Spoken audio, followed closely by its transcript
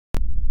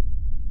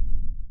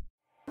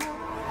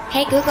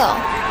Hey Google,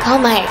 call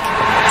Mike.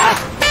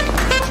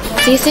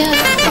 See you soon.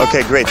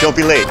 Okay, great. Don't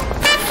be late.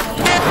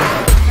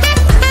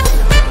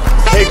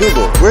 Hey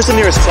Google, where's the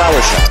nearest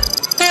flower shop?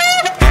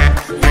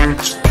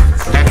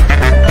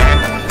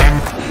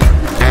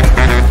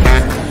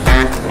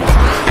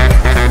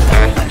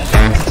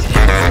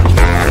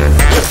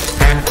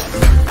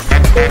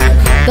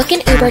 Book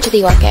an Uber to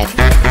the Orchid.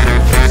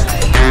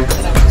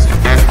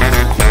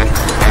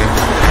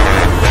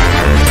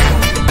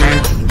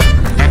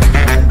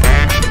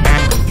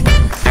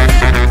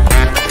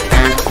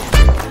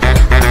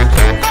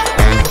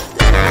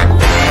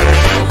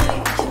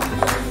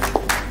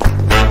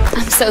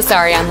 I'm so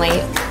sorry I'm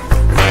late.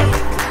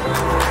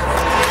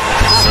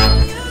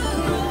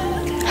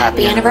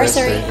 Happy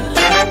anniversary.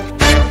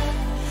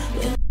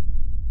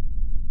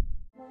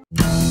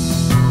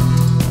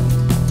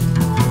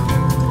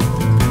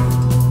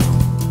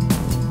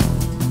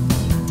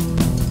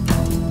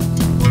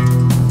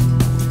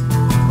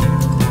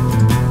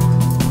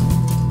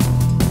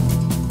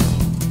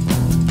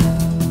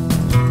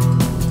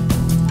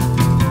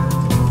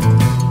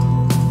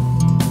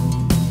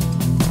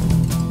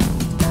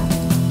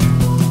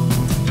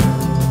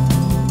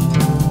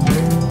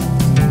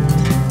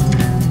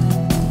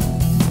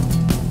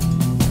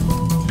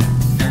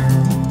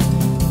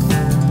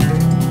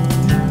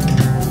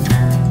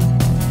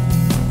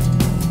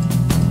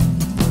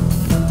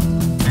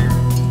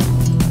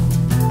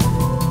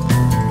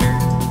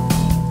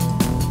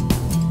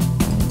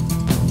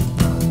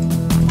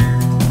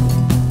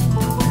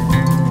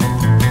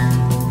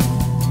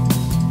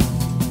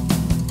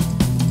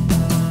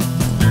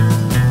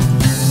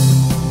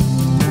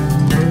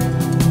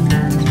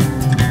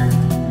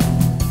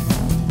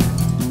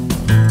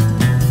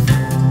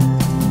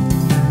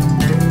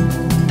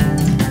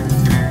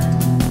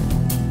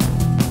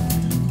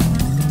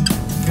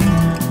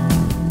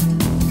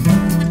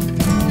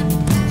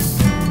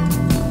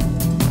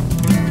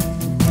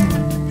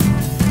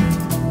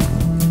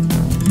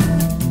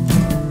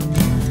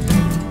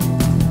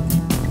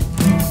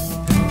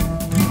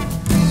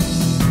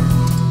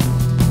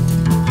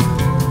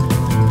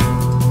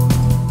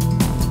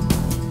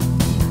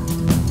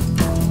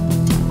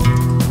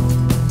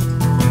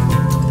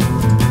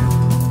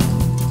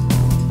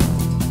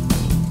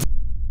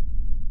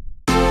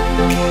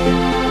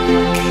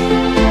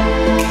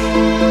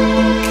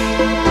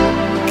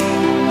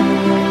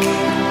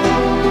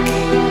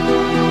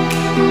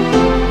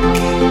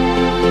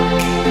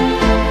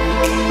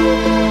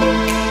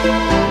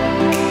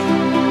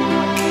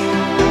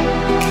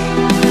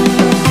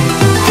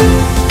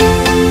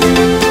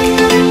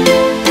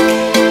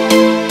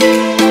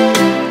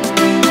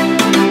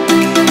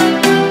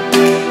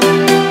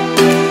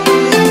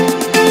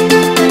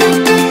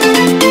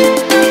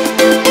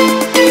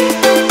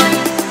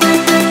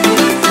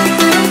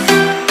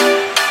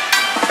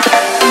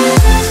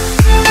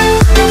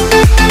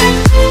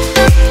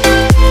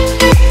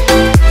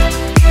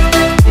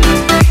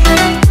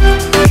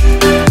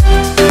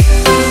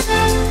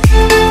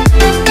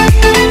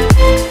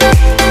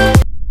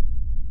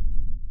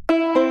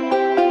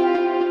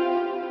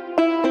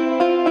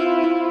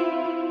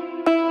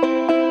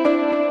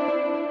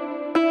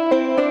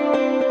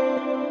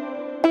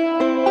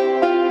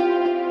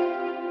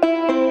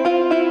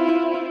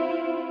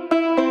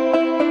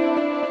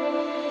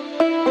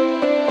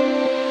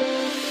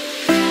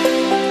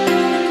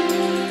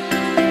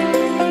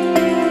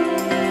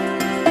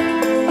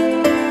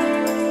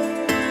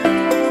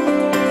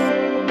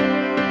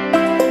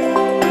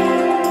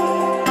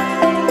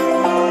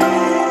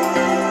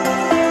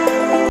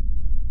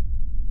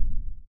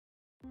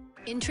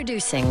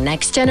 Introducing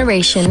next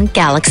generation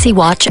Galaxy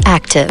Watch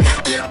Active.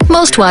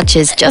 Most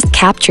watches just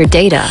capture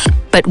data,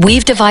 but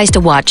we've devised a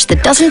watch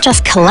that doesn't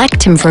just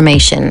collect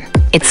information,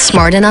 it's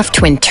smart enough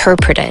to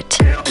interpret it.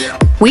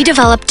 We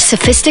developed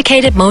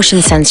sophisticated motion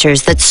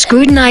sensors that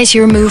scrutinize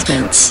your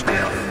movements.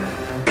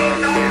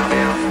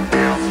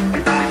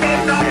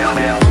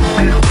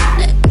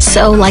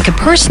 So, like a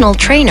personal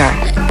trainer,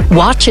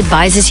 Watch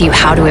advises you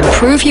how to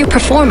improve your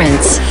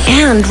performance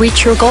and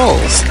reach your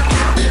goals.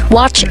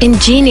 Watch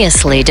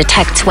ingeniously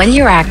detects when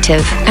you're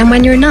active and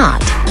when you're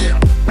not.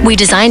 We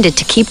designed it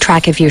to keep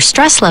track of your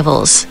stress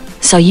levels,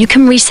 so you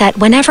can reset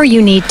whenever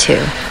you need to.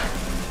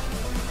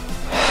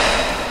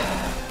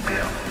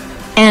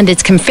 And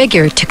it's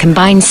configured to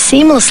combine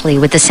seamlessly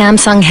with the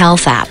Samsung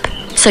Health app,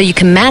 so you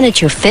can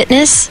manage your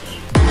fitness,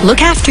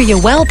 look after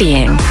your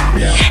well-being,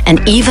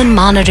 and even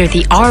monitor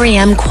the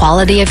REM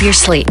quality of your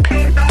sleep.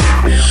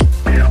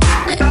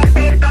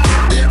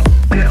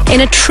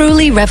 In a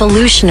truly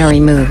revolutionary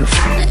move,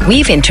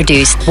 we've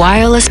introduced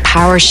wireless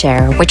power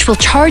share, which will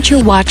charge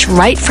your watch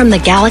right from the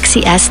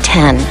Galaxy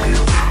S10.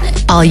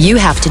 All you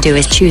have to do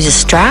is choose a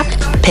strap,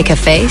 pick a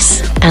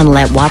face, and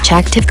let Watch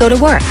Active go to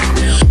work.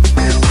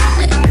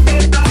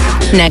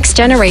 Next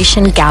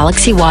generation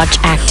Galaxy Watch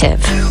Active,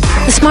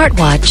 the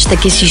smartwatch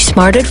that gives you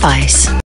smart advice.